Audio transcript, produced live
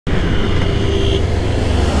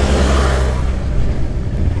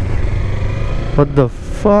What the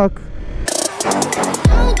fuck?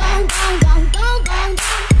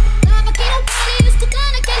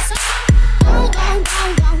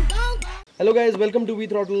 Hello guys, welcome to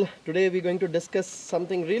V-Throttle. Today we're going to discuss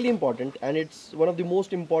something really important, and it's one of the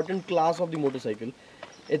most important class of the motorcycle.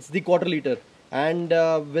 It's the quarter liter. And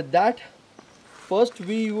with that, first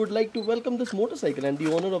we would like to welcome this motorcycle and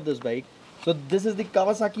the owner of this bike. So this is the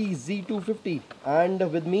Kawasaki Z250,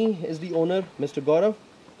 and with me is the owner, Mr. Gaurav.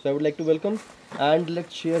 So I would like to welcome, and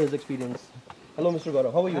let's share his experience. Hello Mr.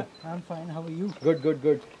 Gaurav, how are you? I'm fine, how are you?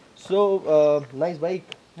 Good. So nice bike.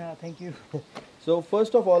 Yeah, thank you. So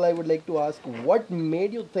first of all, I would like to ask, what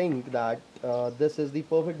made you think that this is the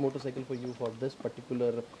perfect motorcycle for you for this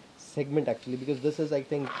particular segment actually? Because this is, I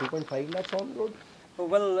think, 2.5 lakhs on road.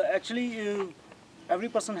 Well, actually, every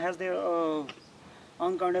person has their own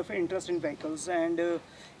kind of interest in vehicles, and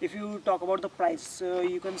if you talk about the price,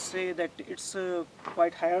 you can say that it's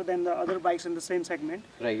quite higher than the other bikes in the same segment.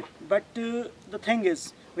 Right. But the thing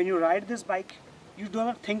is, when you ride this bike, you do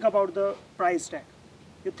not think about the price tag.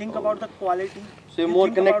 You think about the quality. So you're more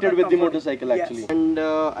connected with the comfort. motorcycle actually. Yes. And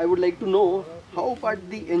I would like to know, how about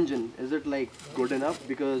the engine? Is it like good enough?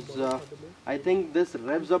 Because I think this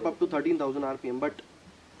revs up to 13,000 RPM. But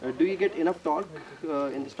do you get enough torque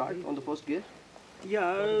in the start on the first gear?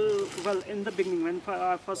 Yeah, well, in the beginning, when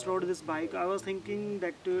I first rode this bike, I was thinking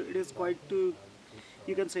that it is quite, you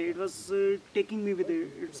can say, it was taking me with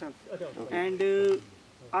itself. Okay. And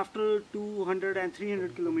after 200 and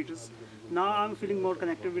 300 kilometers, now I'm feeling more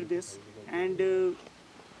connected with this, and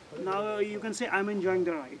now you can say I'm enjoying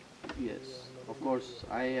the ride. Yes, of course,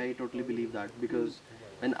 I totally believe that, because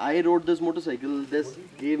when I rode this motorcycle, this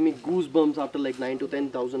gave me goosebumps after like 9 to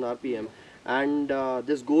 10,000 RPM, and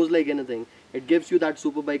this goes like anything. It gives you that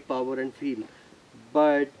superbike power and feel.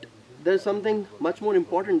 But there's something much more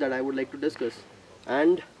important that I would like to discuss,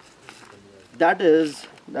 and that is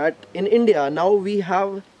that in India now we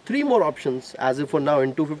have 3 more options as of for now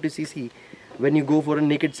in 250cc when you go for a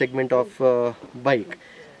naked segment of bike.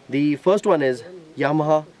 The first one is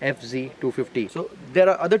Yamaha Fz 250. So there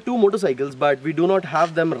are other 2 motorcycles, but we do not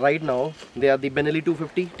have them right now. They are the Benelli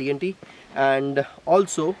 250 TNT, and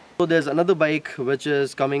also there's another bike which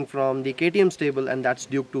is coming from the KTM stable, and that's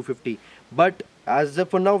Duke 250. But as of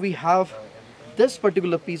for now we have this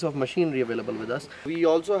particular piece of machinery available with us. We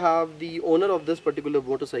also have the owner of this particular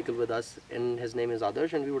motorcycle with us, and his name is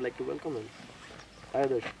Adarsh, and we would like to welcome him. Hi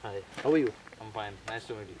Adarsh. Hi. How are you? I'm fine. Nice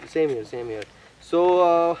to meet you. Same here.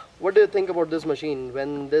 So what do you think about this machine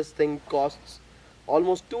when this thing costs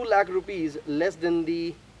almost 2 lakh rupees less than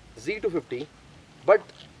the Z250, but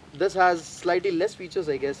this has slightly less features,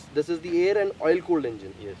 I guess. This is the air and oil cooled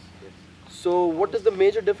engine. Yes. So what is the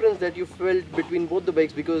major difference that you felt between both the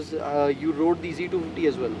bikes, because you rode the Z250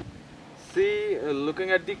 as well? See,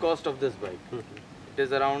 looking at the cost of this bike, it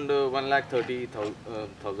is around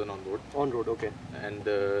 1,30,000 on road. On road, okay. And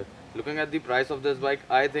looking at the price of this bike,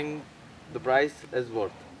 I think the price is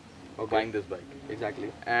worth buying this bike.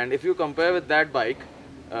 Exactly. And if you compare with that bike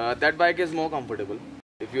is more comfortable.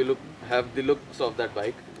 If you have the looks of that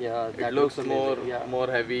bike, yeah, that it looks amazing. more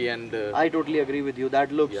heavy, and I totally agree with you.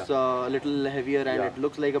 That looks a little heavier, and it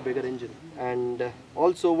looks like a bigger engine. And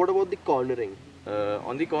also, what about the cornering?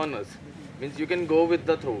 On the corners, means you can go with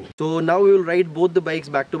the throw. So now we will ride both the bikes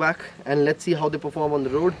back to back, and let's see how they perform on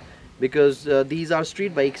the road, because these are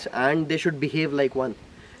street bikes and they should behave like one.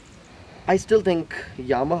 I still think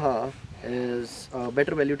Yamaha is a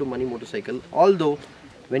better value to money motorcycle, although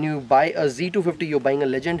when you buy a Z250, you're buying a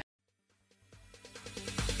legend.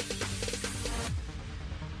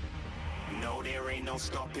 No, there ain't no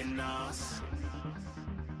stopping us.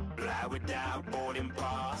 Fly without boarding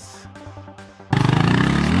pass.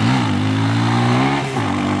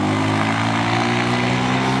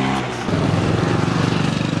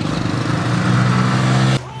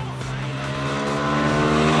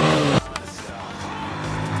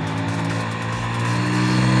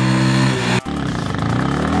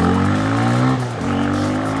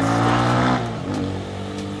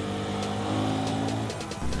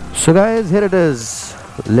 So guys, here it is.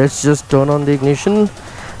 Let's just turn on the ignition,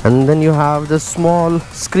 and then you have this small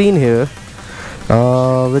screen here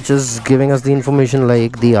which is giving us the information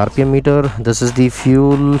like the RPM meter. This is the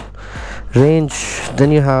fuel range,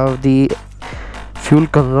 then you have the fuel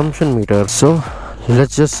consumption meter. So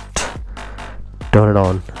let's just turn it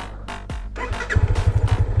on.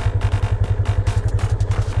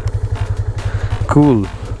 Cool.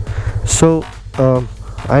 So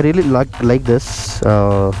I really like this.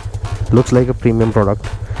 Looks like a premium product.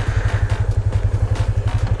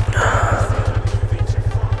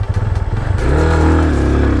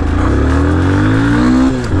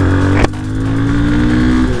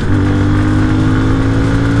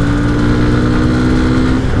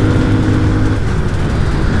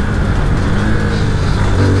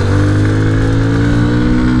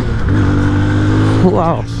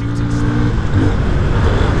 Wow.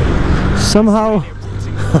 Somehow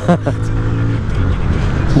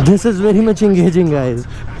this is very much engaging, guys,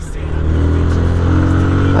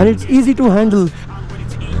 and it's easy to handle.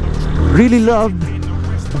 Really loved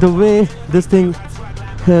the way this thing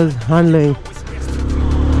is handling.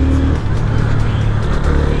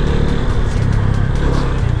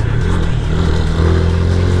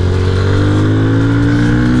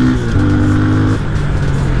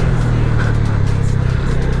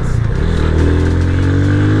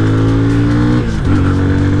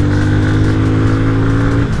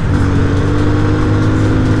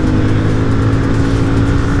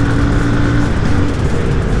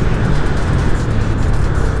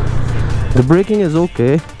 The braking is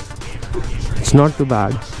okay, it's not too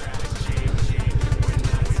bad.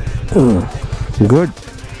 Good,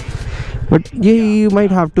 but yeah, you might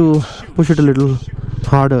have to push it a little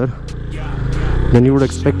harder than you would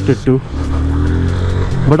expect it to,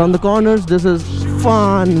 but on the corners this is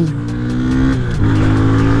fun.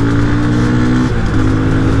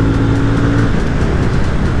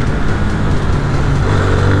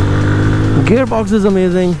 Gearbox is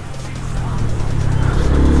amazing.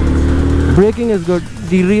 Braking is good.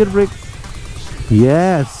 The rear brake,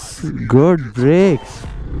 yes, good brakes.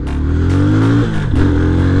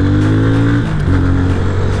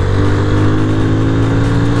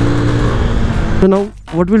 So now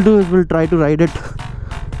what we'll do is we'll try to ride it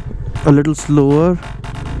a little slower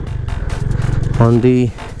on the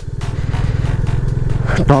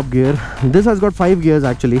top gear. This has got 5 gears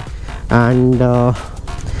actually, and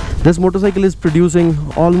this motorcycle is producing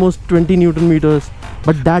almost 20 Newton meters,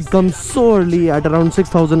 but that comes so early at around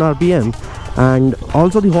 6000 rpm, and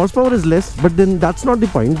also the horsepower is less, but then that's not the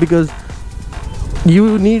point, because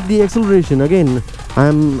you need the acceleration. Again,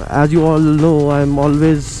 as you all know, I'm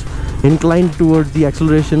always inclined towards the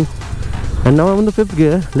acceleration, and now I'm in the 5th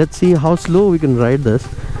gear. Let's see how slow we can ride this.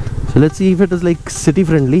 So let's see if it is like city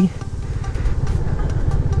friendly.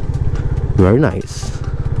 Very nice.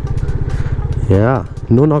 Yeah,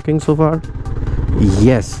 no knocking so far.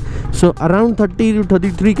 Yes. So around 30 to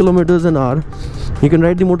 33 kilometers an hour, you can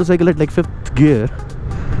ride the motorcycle at like 5th gear.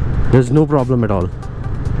 There's no problem at all.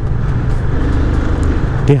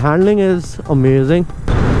 The handling is amazing.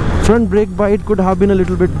 Front brake bite could have been a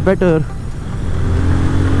little bit better.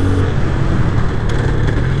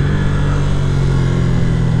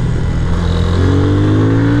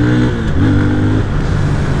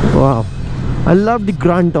 Wow, I love the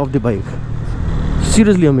grunt of the bike.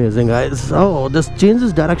 Seriously amazing, guys. Oh, this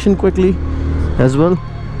changes direction quickly as well.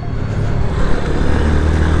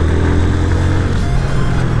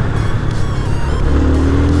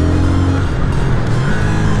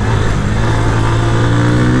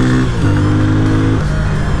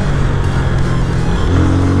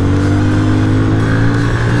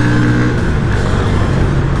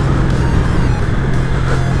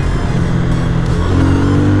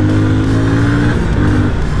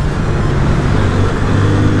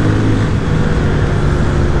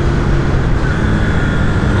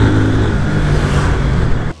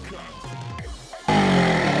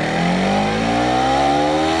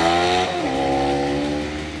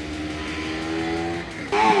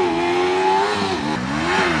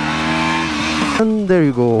 And there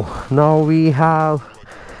you go. Now we have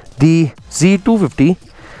the Z250,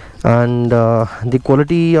 and the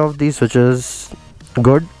quality of the switches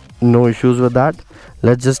good, no issues with that.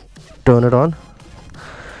 Let's just turn it on.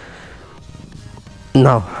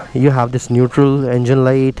 Now you have this neutral engine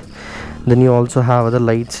light, then you also have other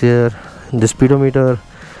lights here, the speedometer,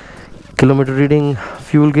 kilometer reading,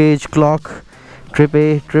 fuel gauge, clock, trip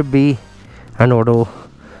A, trip B, and auto,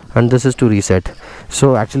 and this is to reset.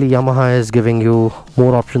 So actually Yamaha is giving you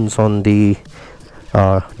more options on the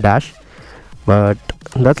dash, but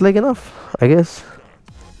that's like enough, I guess.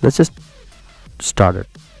 Let's just start it.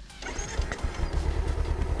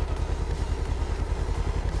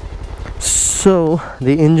 So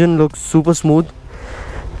the engine looks super smooth.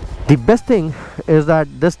 The best thing is that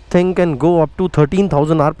this thing can go up to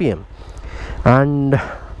 13,000 rpm, and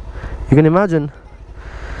you can imagine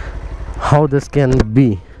how this can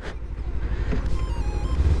be.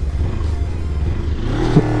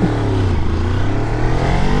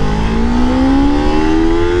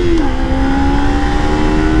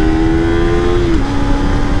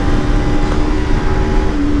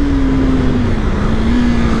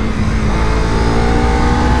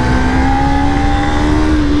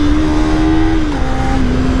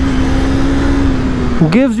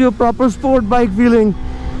 Gives you a proper sport bike feeling.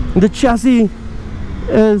 The chassis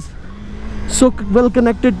is so well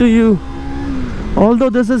connected to you, although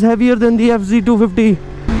this is heavier than the FZ250.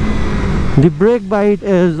 The brake bite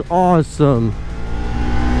is awesome.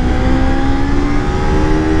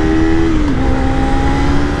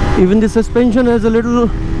 Even the suspension is a little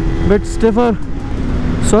bit stiffer,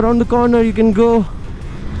 so around the corner you can go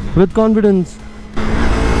with confidence.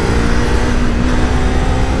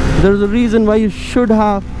 There's a reason why you should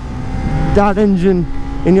have that engine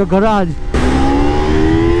in your garage.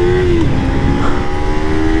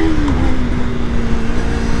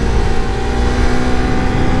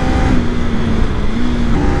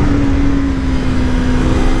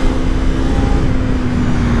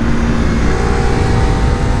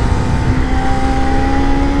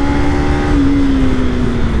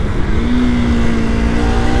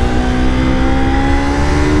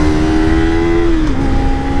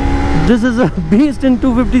 This is a beast in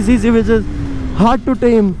 250cc, which is hard to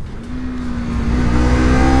tame.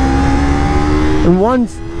 And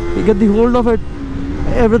once you get the hold of it,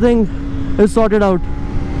 everything is sorted out.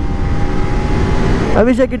 I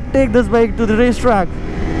wish I could take this bike to the racetrack.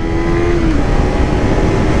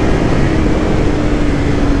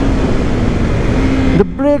 The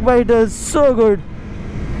brake bite is so good,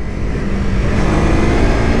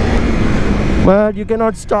 but you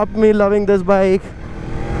cannot stop me loving this bike.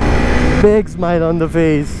 Big smile on the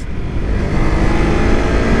face.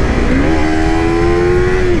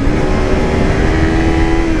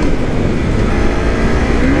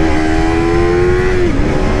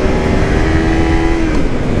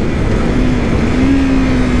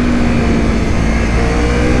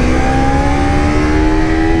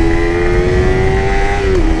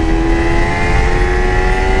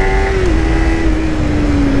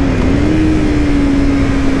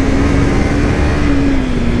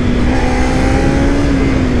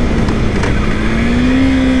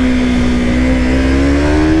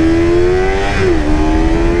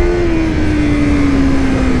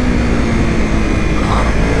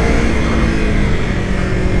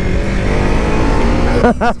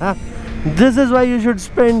 This is why you should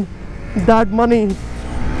spend that money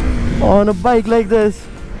on a bike like this.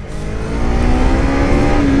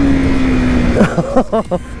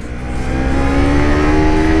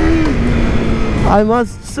 I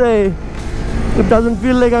must say, it doesn't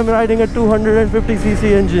feel like I'm riding a 250cc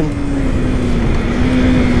engine.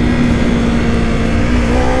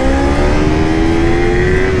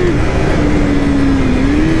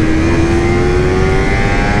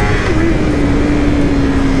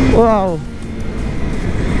 Wow.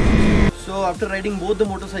 So after riding both the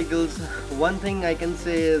motorcycles, one thing I can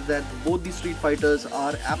say is that both the street fighters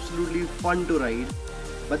are absolutely fun to ride,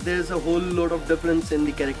 but there's a whole lot of difference in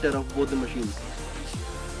the character of both the machines.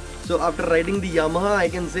 So after riding the Yamaha, I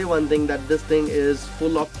can say one thing, that this thing is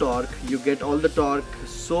full of torque. You get all the torque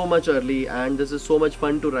so much early, and this is so much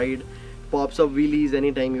fun to ride. Pops up wheelies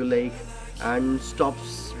anytime you like and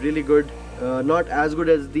stops really good. Not as good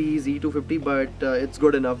as the Z250, but it's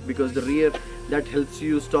good enough because the rear, that helps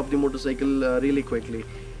you stop the motorcycle really quickly.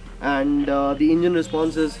 And the engine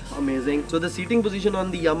response is amazing. So the seating position on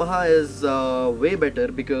the Yamaha is way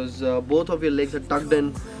better because both of your legs are tucked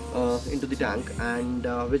in into the tank, and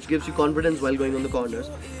which gives you confidence while going on the corners.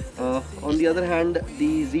 On the other hand,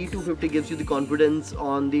 the Z250 gives you the confidence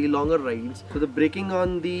on the longer rides. So the braking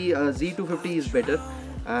on the Z250 is better,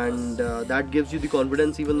 and that gives you the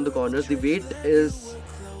confidence even in the corners. The weight is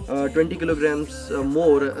 20 kilograms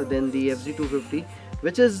more than the FZ250,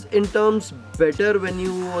 which is in terms better when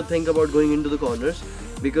you think about going into the corners,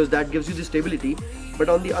 because that gives you the stability. But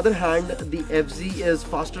on the other hand, the FZ is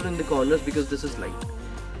faster in the corners because this is light.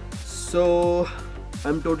 So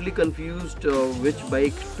I'm totally confused which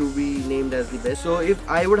bike to be named as the best. So if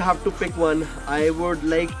I would have to pick one, I would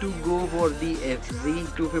like to go for the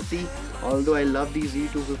FZ250, although I love the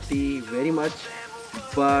Z250 very much,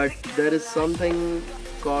 but there is something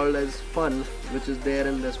called as fun which is there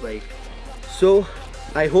in this bike. So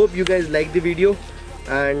I hope you guys like the video,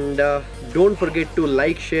 and don't forget to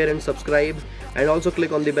like, share and subscribe, and also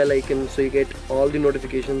click on the bell icon so you get all the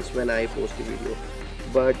notifications when I post the video.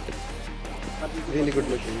 But really good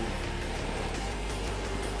machine.